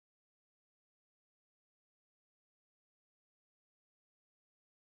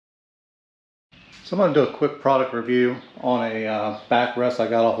So I'm going to do a quick product review on a backrest I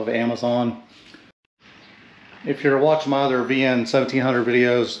got off of Amazon. If you're watching my other VN1700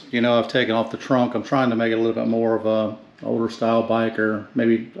 videos, you know I've taken off the trunk. I'm trying to make it a little bit more of a older style bike, or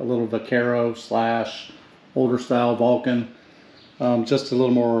maybe a little Vaquero slash older style Vulcan. Just a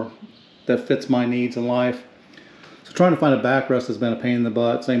little more that fits my needs in life. So trying to find a backrest has been a pain in the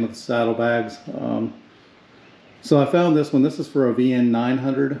butt. Same with the saddlebags. So I found this one. This is for a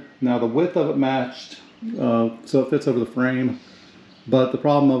VN900. Now the width of it matched, so it fits over the frame. But the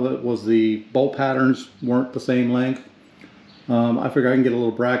problem of it was the bolt patterns weren't the same length. I figure I can get a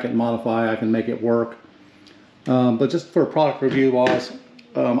little bracket and modify. I can make it work. But just for a product review wise,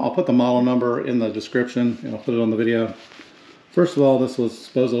 I'll put the model number in the description and I'll put it on the video. First of all, this was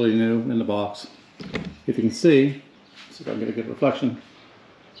supposedly new in the box. If you can see if I can get a good reflection,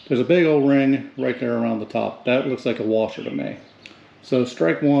 there's a big old ring right there around the top. That looks like a washer to me. So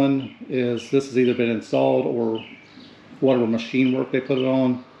strike one is this has either been installed or whatever machine work they put it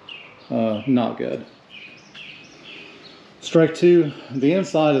on, not good. Strike two, the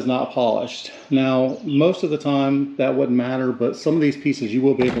inside is not polished. Now, most of the time that wouldn't matter, but some of these pieces you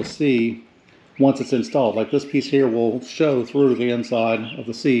will be able to see once it's installed. Like this piece here will show through the inside of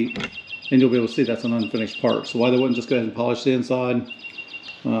the seat, and you'll be able to see that's an unfinished part. So why they wouldn't just go ahead and polish the inside,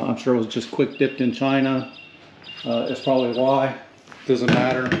 I'm sure it was just quick dipped in China. It's probably why. Doesn't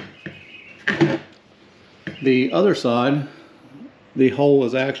matter. The other side, the hole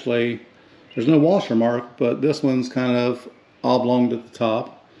is actually, there's no washer mark, but this one's kind of oblonged at the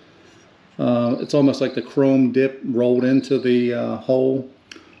top. It's almost like the chrome dip rolled into the hole.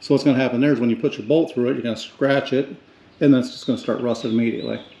 So what's going to happen there is when you put your bolt through it, you're going to scratch it, and then it's just going to start rusting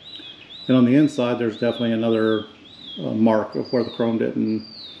immediately. And on the inside, there's definitely another mark of where the chrome didn't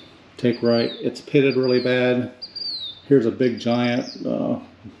take right. It's pitted really bad. Here's a big giant,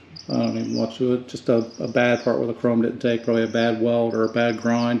 I don't even watch it, just a bad part where the chrome didn't take, probably a bad weld or a bad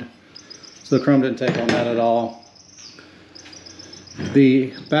grind. So the chrome didn't take on that at all.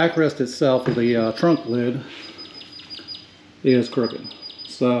 The backrest itself, or the trunk lid, is crooked.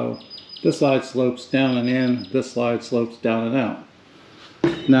 So this side slopes down and in, this side slopes down and out.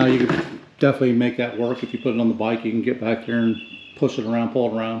 Now you could definitely make that work. If you put it on the bike, you can get back there and push it around,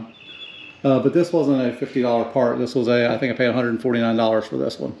 pull it around. But this wasn't a $50 part. This was I think I paid $149 for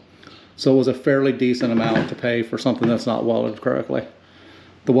this one. So it was a fairly decent amount to pay for something that's not welded correctly.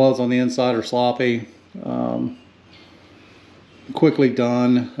 The welds on the inside are sloppy. Quickly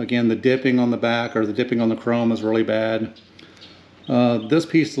done. Again, the dipping on the back, or the dipping on the chrome, is really bad. This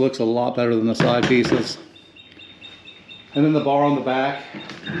piece looks a lot better than the side pieces. And then the bar on the back,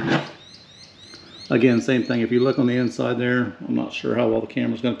 again, same thing. If you look on the inside there, I'm not sure how well the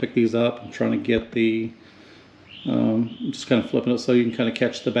camera's going to pick these up. I'm trying to get the, just kind of flipping it so you can kind of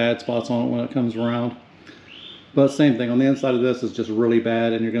catch the bad spots on it when it comes around. But same thing, on the inside of this is just really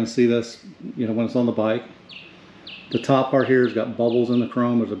bad, and you're going to see this, you know, when it's on the bike. The top part here has got bubbles in the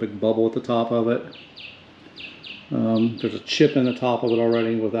chrome. There's a big bubble at the top of it. There's a chip in the top of it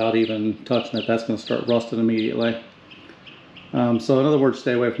already without even touching it. That's going to start rusting immediately. So in other words,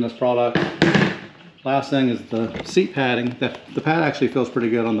 stay away from this product. Last thing is the seat padding. The pad actually feels pretty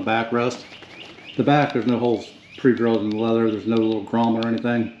good on the backrest. The back, there's no holes pre-drilled in the leather. There's no little grommet or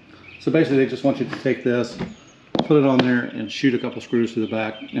anything. So basically they just want you to take this, put it on there, and shoot a couple screws through the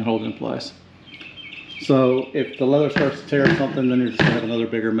back and hold it in place. So if the leather starts to tear or something, then you're just going to have another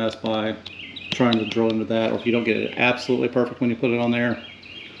bigger mess by trying to drill into that. Or if you don't get it absolutely perfect when you put it on there,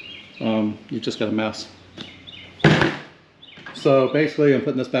 you've just got a mess. So basically I'm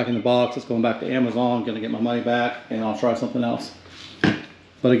putting this back in the box. It's going back to Amazon. I'm going to get my money back and I'll try something else.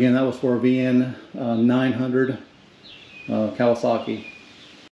 But again, that was for a VN900 Kawasaki.